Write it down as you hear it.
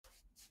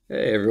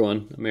Hey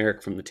everyone, I'm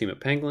Eric from the team at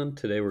Pangolin.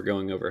 Today we're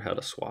going over how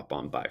to swap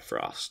on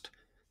Bifrost.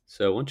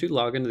 So once you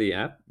log into the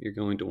app, you're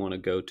going to want to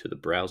go to the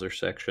browser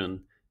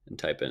section and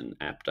type in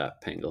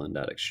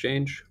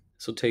app.pangolin.exchange.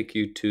 This will take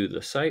you to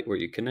the site where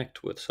you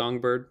connect with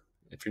Songbird.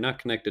 If you're not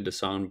connected to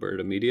Songbird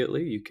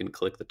immediately, you can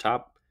click the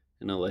top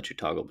and it'll let you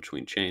toggle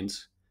between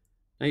chains.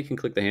 Now you can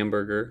click the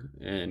hamburger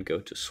and go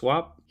to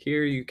swap.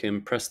 Here you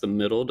can press the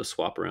middle to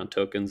swap around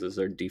tokens as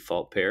their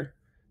default pair.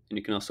 And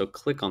you can also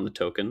click on the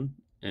token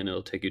and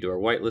it'll take you to our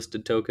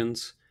whitelisted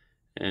tokens.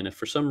 And if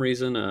for some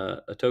reason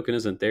a token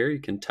isn't there, you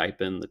can type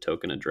in the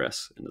token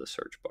address into the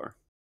search bar.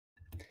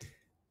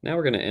 Now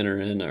we're going to enter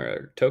in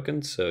our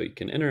tokens. So you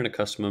can enter in a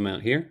custom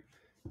amount here.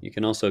 You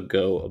can also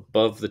go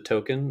above the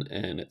token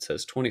and it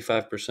says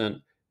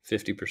 25%,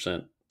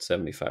 50%,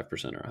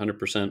 75%, or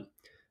 100%.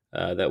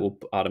 That will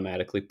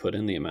automatically put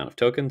in the amount of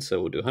tokens.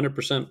 So we'll do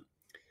 100%.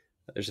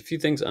 There's a few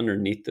things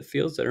underneath the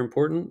fields that are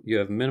important. You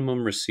have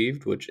minimum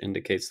received, which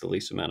indicates the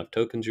least amount of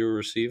tokens you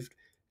received,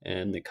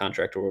 and the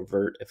contract will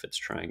revert if it's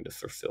trying to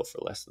fulfill for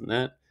less than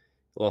that.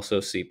 You'll also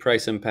see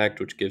price impact,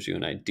 which gives you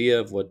an idea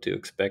of what to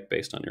expect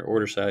based on your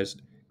order size.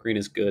 Green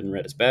is good and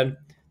red is bad.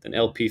 Then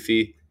LP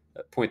fee,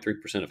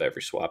 0.3% of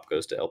every swap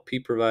goes to LP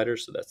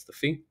providers, so that's the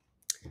fee.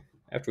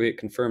 After we hit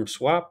confirm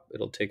swap,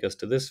 it'll take us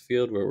to this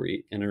field where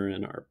we enter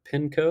in our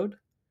PIN code,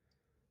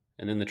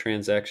 and then the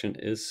transaction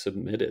is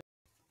submitted.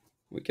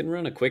 We can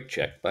run a quick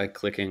check by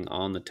clicking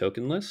on the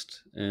token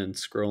list and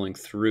scrolling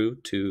through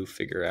to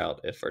figure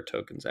out if our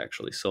token's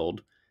actually sold.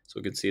 So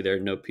we can see there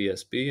no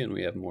PSB and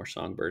we have more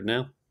Songbird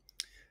now.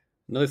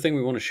 Another thing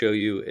we want to show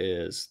you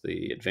is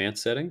the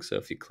advanced settings. So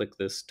if you click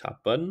this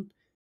top button,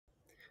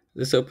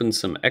 this opens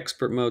some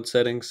expert mode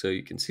settings. So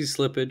you can see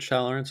slippage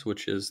tolerance,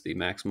 which is the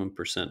maximum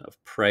percent of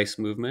price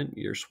movement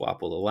your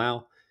swap will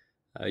allow.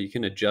 You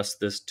can adjust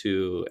this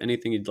to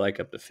anything you'd like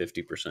up to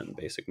 50% in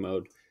basic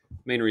mode.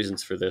 Main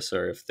reasons for this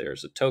are if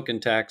there's a token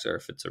tax or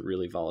if it's a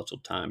really volatile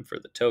time for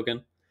the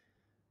token.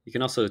 You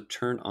can also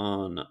turn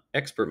on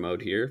expert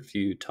mode here. If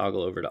you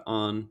toggle over to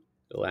on,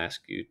 it'll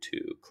ask you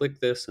to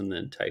click this and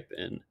then type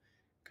in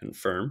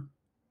confirm.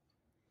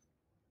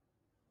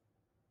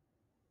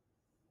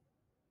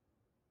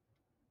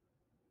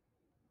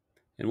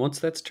 And once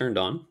that's turned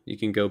on, you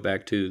can go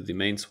back to the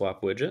main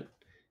swap widget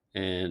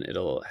and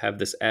it'll have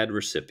this add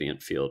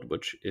recipient field,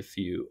 which if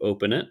you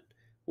open it,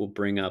 will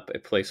bring up a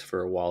place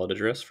for a wallet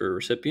address for a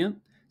recipient.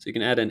 So you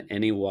can add in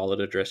any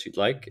wallet address you'd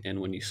like. And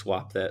when you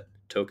swap that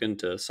token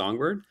to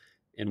Songbird,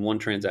 in one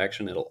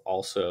transaction, it'll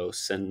also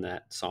send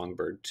that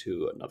Songbird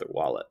to another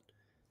wallet.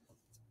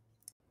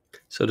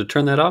 So to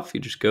turn that off,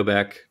 you just go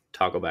back,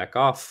 toggle back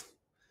off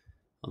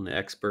on the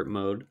expert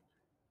mode.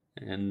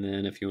 And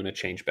then if you want to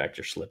change back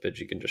your slippage,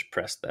 you can just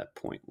press that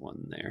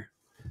 0.1 there.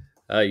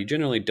 You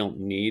generally don't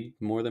need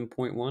more than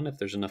 0.1 if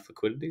there's enough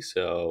liquidity,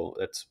 so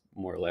that's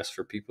more or less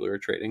for people who are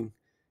trading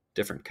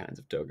different kinds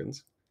of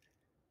tokens.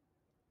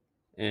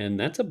 And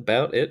that's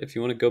about it. If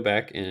you want to go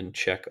back and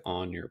check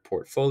on your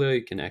portfolio,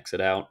 you can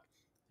exit out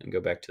and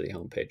go back to the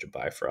homepage of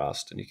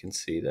Bifrost, and you can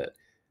see that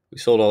we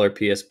sold all our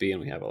PSB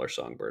and we have all our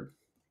Songbird.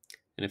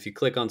 And if you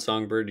click on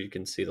Songbird, you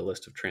can see the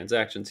list of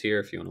transactions here.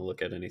 If you want to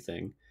look at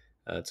anything,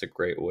 it's a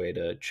great way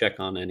to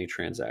check on any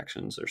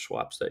transactions or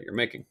swaps that you're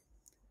making.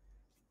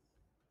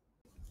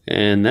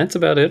 And that's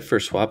about it for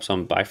swaps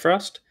on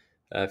Bifrost.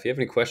 If you have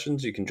any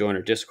questions, you can join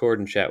our Discord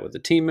and chat with a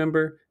team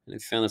member. And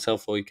if you found this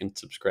helpful, you can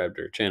subscribe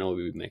to our channel.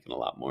 We'll be making a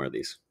lot more of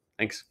these.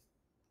 Thanks.